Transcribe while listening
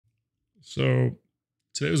So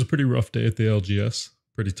today was a pretty rough day at the LGS.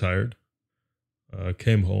 Pretty tired.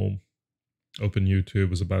 Came home, opened YouTube,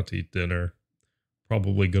 was about to eat dinner.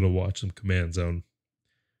 Probably gonna watch some Command Zone.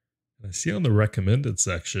 And I see on the recommended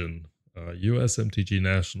section, US MTG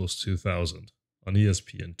Nationals 2000 on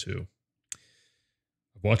ESPN2.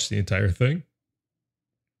 I've watched the entire thing,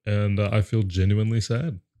 and I feel genuinely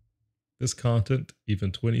sad. This content,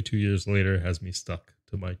 even 22 years later, has me stuck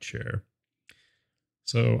to my chair.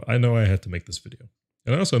 So I know I had to make this video.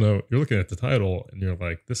 And I also know you're looking at the title and you're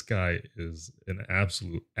like, this guy is an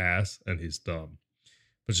absolute ass and he's dumb.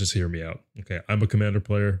 But just hear me out. Okay, I'm a Commander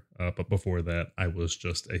player, but before that, I was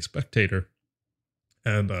just a spectator.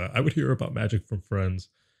 And I would hear about Magic from friends.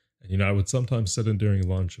 And, I would sometimes sit in during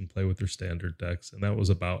lunch and play with their standard decks. And that was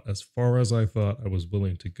about as far as I thought I was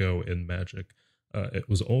willing to go in Magic. It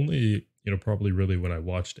was only, probably really when I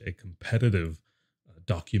watched a competitive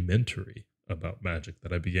documentary about Magic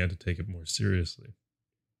that I began to take it more seriously.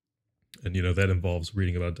 And, that involves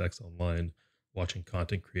reading about decks online, watching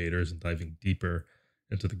content creators, and diving deeper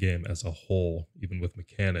into the game as a whole, even with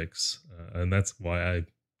mechanics. And that's why I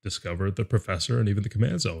discovered the Professor and even the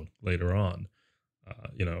Command Zone later on.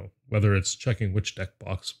 Whether it's checking which deck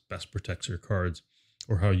box best protects your cards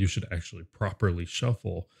or how you should actually properly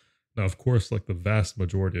shuffle. Now, of course, like the vast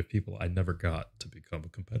majority of people, I never got to become a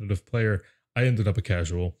competitive player. I ended up a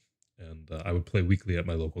casual, and I would play weekly at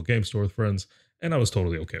my local game store with friends, and I was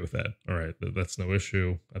totally okay with that. All right, that's no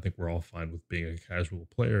issue. I think we're all fine with being a casual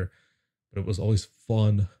player, but it was always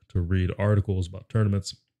fun to read articles about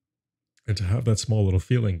tournaments and to have that small little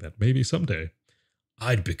feeling that maybe someday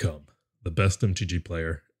I'd become the best MTG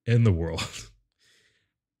player in the world.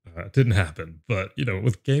 It didn't happen, but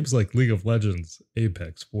with games like League of Legends,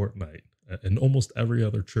 Apex, Fortnite, and almost every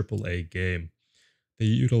other AAA game, they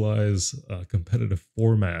utilize competitive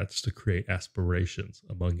formats to create aspirations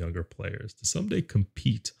among younger players to someday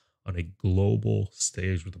compete on a global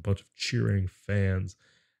stage with a bunch of cheering fans.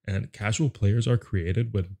 And casual players are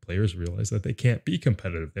created when players realize that they can't be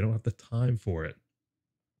competitive. They don't have the time for it.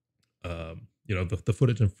 The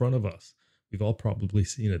footage in front of us, we've all probably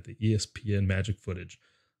seen it, the ESPN Magic footage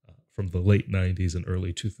from the late 90s and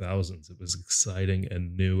early 2000s. It was exciting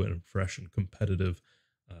and new and fresh and competitive.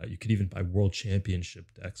 You could even buy world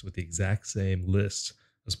championship decks with the exact same lists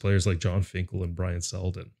as players like John Finkel and Brian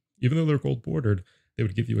Selden. Even though they're gold bordered, they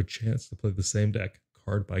would give you a chance to play the same deck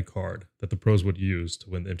card by card that the pros would use to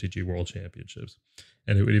win the MTG World Championships.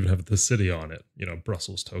 And it would even have the city on it,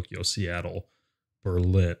 Brussels, Tokyo, Seattle,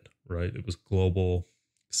 Berlin, right? It was global,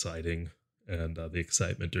 exciting, and the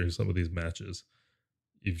excitement during some of these matches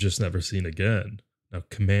you've just never seen again. Now,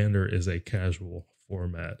 Commander is a casual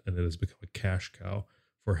format, and it has become a cash cow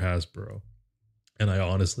for Hasbro. And I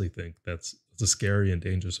honestly think that's a scary and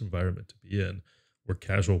dangerous environment to be in, where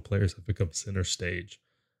casual players have become center stage.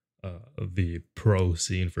 The pro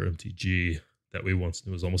scene for MTG that we once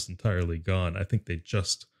knew is almost entirely gone. I think they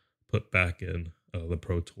just put back in the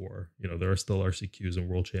Pro Tour. There are still RCQs and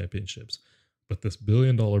World Championships, but this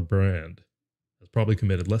billion-dollar brand has probably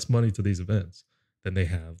committed less money to these events than they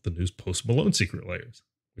have the new Post Malone secret layers,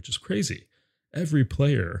 which is crazy. Every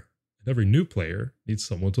player and every new player needs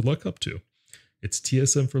someone to look up to. It's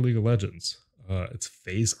TSM for League of Legends. It's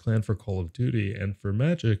FaZe Clan for Call of Duty. And for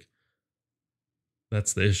Magic,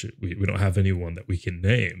 that's the issue. We don't have anyone that we can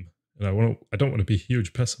name. And I don't want to be a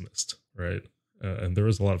huge pessimist, right? And there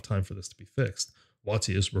is a lot of time for this to be fixed.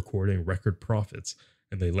 WOTC is recording record profits,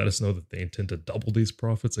 and they let us know that they intend to double these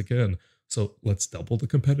profits again. So let's double the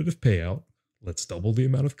competitive payout. Let's double the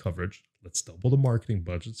amount of coverage. Let's double the marketing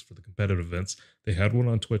budgets for the competitive events. They had one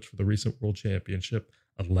on Twitch for the recent World Championship,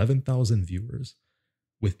 11,000 viewers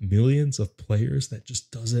with millions of players. That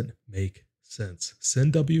just doesn't make sense.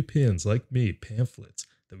 Send WPNs like me, pamphlets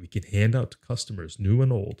that we can hand out to customers, new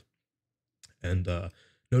and old, and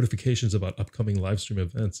notifications about upcoming live stream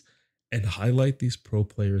events, and highlight these pro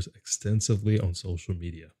players extensively on social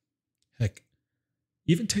media. Heck,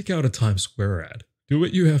 even take out a Times Square ad. Do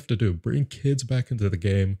what you have to do. Bring kids back into the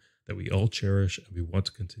game that we all cherish and we want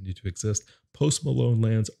to continue to exist. Post Malone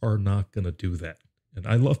lands are not going to do that. And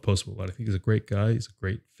I love Post Malone. I think he's a great guy. He's a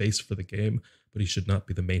great face for the game, but he should not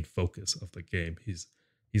be the main focus of the game. He's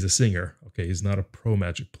a singer. Okay, he's not a pro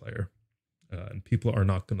Magic player. And people are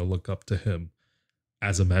not going to look up to him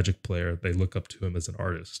as a Magic player. They look up to him as an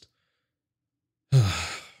artist.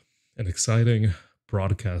 An exciting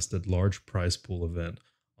broadcasted large prize pool event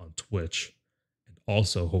on Twitch, and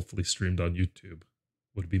also hopefully streamed on YouTube,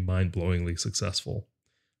 would be mind-blowingly successful.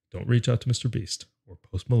 Don't reach out to Mr. Beast or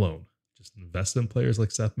Post Malone. Just invest in players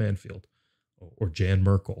like Seth Manfield or Jan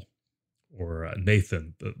Merkel or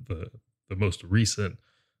Nathan, the most recent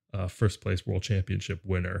first place world championship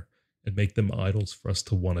winner and make them idols for us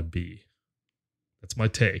to want to be. That's my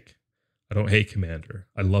take. I don't hate Commander.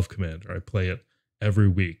 I love Commander. I play it every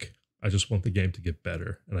week. I just want the game to get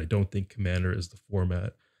better, and I don't think Commander is the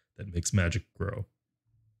format that makes Magic grow.